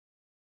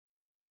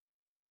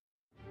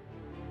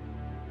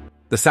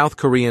The South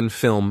Korean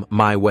film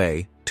My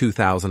Way,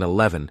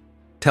 2011,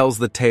 tells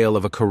the tale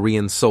of a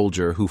Korean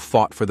soldier who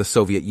fought for the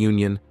Soviet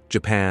Union,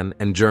 Japan,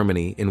 and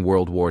Germany in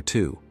World War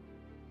II.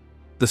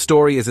 The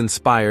story is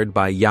inspired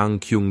by Yang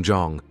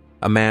Kyoungjong,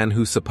 a man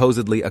who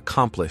supposedly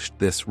accomplished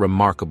this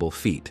remarkable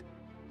feat.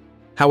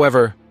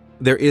 However,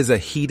 there is a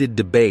heated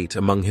debate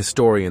among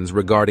historians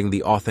regarding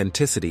the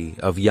authenticity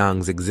of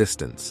Yang's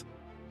existence.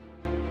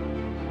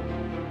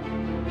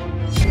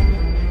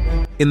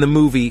 In the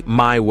movie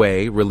My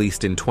Way,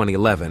 released in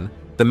 2011,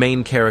 the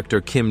main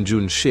character Kim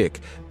Jun-sik,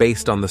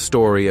 based on the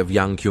story of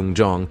Yang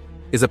Kyoungjong,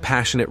 is a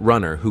passionate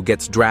runner who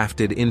gets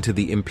drafted into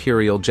the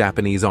Imperial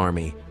Japanese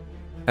Army.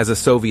 As a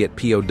Soviet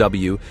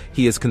POW,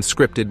 he is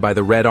conscripted by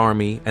the Red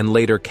Army and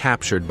later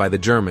captured by the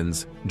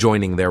Germans,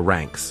 joining their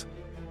ranks.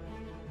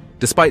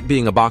 Despite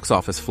being a box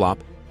office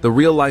flop, the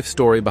real-life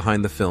story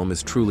behind the film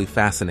is truly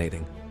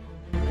fascinating.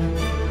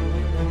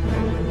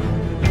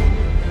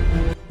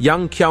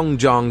 Yang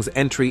Kyoungjong's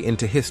entry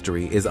into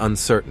history is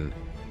uncertain,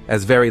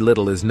 as very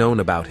little is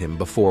known about him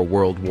before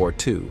World War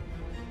II.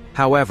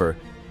 However,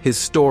 his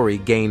story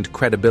gained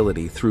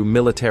credibility through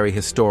military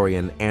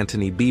historian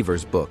Antony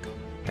Beevor's book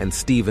and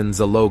Stephen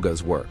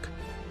Zaloga's work.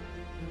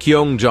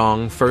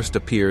 Kyoungjong first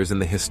appears in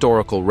the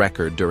historical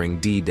record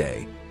during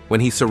D-Day, when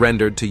he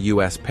surrendered to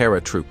U.S.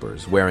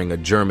 paratroopers wearing a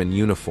German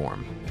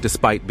uniform,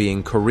 despite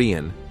being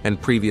Korean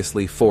and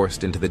previously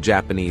forced into the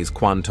Japanese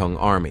Kwantung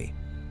Army.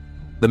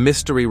 The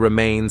mystery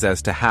remains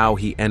as to how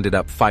he ended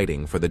up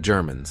fighting for the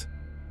Germans.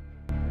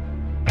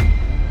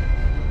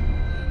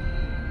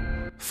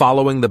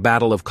 Following the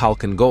Battle of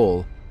Khalkhin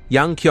Gol,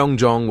 Yang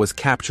Kyoungjong was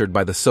captured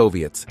by the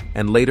Soviets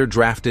and later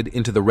drafted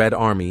into the Red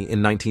Army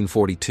in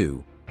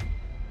 1942.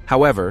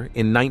 However,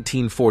 in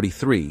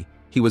 1943,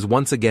 he was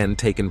once again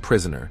taken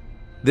prisoner,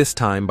 this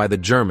time by the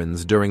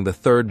Germans during the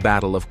Third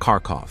Battle of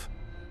Kharkov.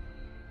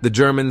 The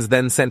Germans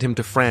then sent him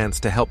to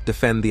France to help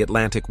defend the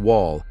Atlantic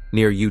Wall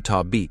near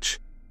Utah Beach,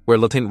 where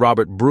Lieutenant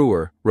Robert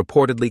Brewer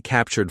reportedly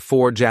captured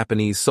 4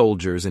 Japanese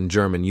soldiers in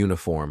German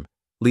uniform,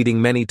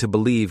 leading many to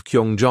believe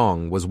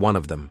Kyoungjong was one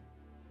of them.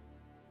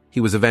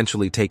 He was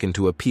eventually taken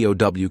to a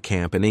POW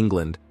camp in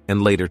England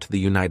and later to the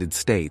United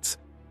States,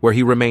 where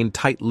he remained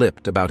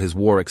tight-lipped about his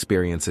war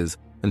experiences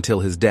until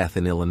his death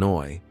in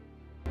Illinois.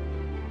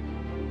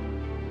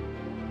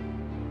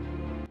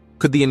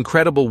 Could the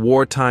incredible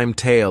wartime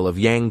tale of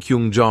Yang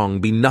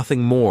Kyoungjong be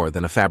nothing more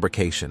than a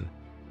fabrication?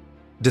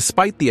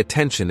 Despite the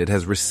attention it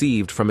has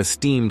received from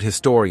esteemed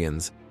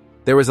historians,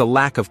 there is a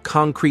lack of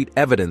concrete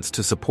evidence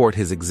to support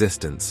his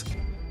existence.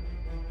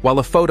 While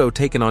a photo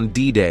taken on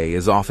D-Day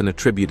is often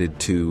attributed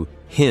to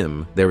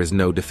him, there is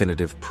no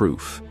definitive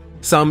proof.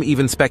 Some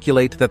even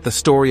speculate that the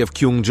story of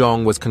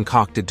Kyoungjong was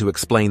concocted to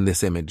explain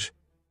this image.